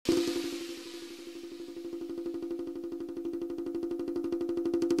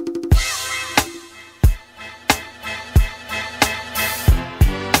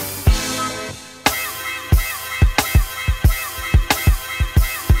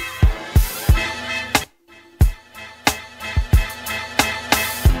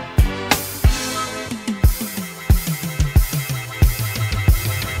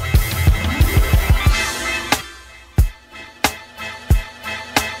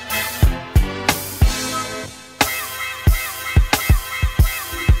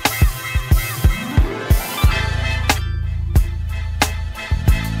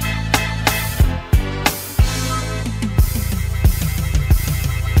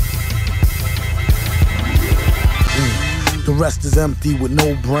The rest is empty with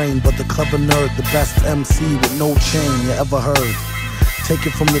no brain, but the clever nerd, the best MC with no chain you ever heard. Take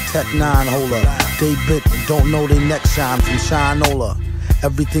it from the Tech 9-holer. They bit, don't know they neck shine from Shinola.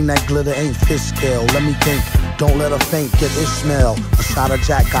 Everything that glitter ain't fish scale. Let me think, don't let her faint, get Ishmael. A shot of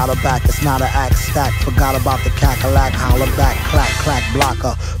Jack got her back, it's not an axe stack. Forgot about the cackalack, holler back, clack, clack,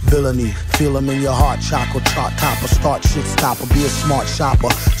 blocker. Villainy, feel him in your heart, chakra, chart topper. Start shit stopper, be a smart shopper.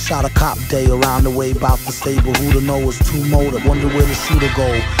 Shot a cop day around the way, bout the stable. Who to know is too motive, wonder where the shooter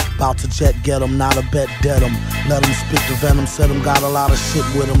go. Bout to jet get him, not a bet dead him. Let him spit the venom, said him got a lot of shit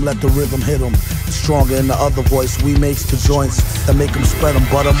with him. Let the rhythm hit him. Stronger in the other voice, we makes the joints that make him spread them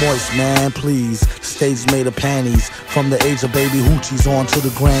butter moist. Man, please, stage made of panties. From the age of baby hoochies on to the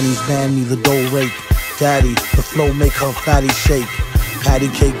grannies. Ban me the dough rake. Daddy, the flow make her fatty shake. Patty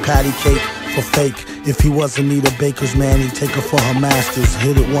cake for fake. If he wasn't need a baker's man, he'd take her for her masters.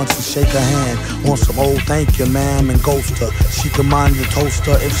 Hit it once and shake her hand. On some old thank you, ma'am, and ghost her. She can mind the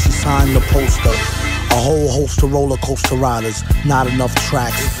toaster if she signed the poster. A whole host of roller coaster riders, not enough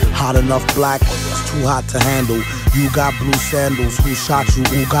tracks. Hot enough black, it's too hot to handle. You got blue sandals, who shot you,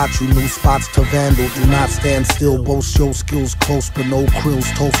 who got you? New spots to vandal, do not stand still. Boast your skills close but no krills.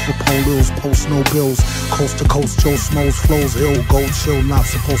 Toast for polils, post no bills. Coast to coast, Joe Smoes flows ill. Go chill, not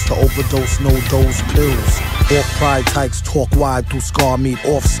supposed to overdose, no dose pills. Off pride tykes, talk wide through scar meat.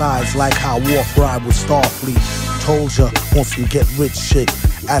 Off sides like how Warp ride with Starfleet. Told ya, want some get rich shit.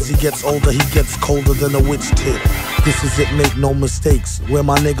 As he gets older, he gets colder than a witch tit. This is it, make no mistakes. Where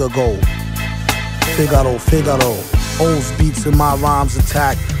my nigga go? Figaro, Figaro. O's beats in my rhymes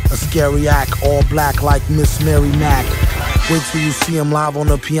attack. A scary act, all black like Miss Mary Mack. Wait till you see him live on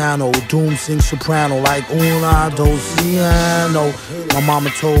the piano. Doom sings soprano like una dos piano. My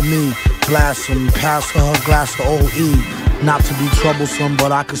mama told me, blast him, pass her her glass of OE. Not to be troublesome,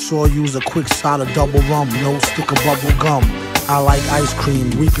 but I could sure use a quick shot of double rum. No stick of bubble gum. I like ice cream,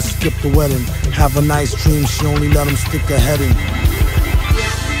 we could skip the wedding. Have a nice dream, she only let him stick the head in.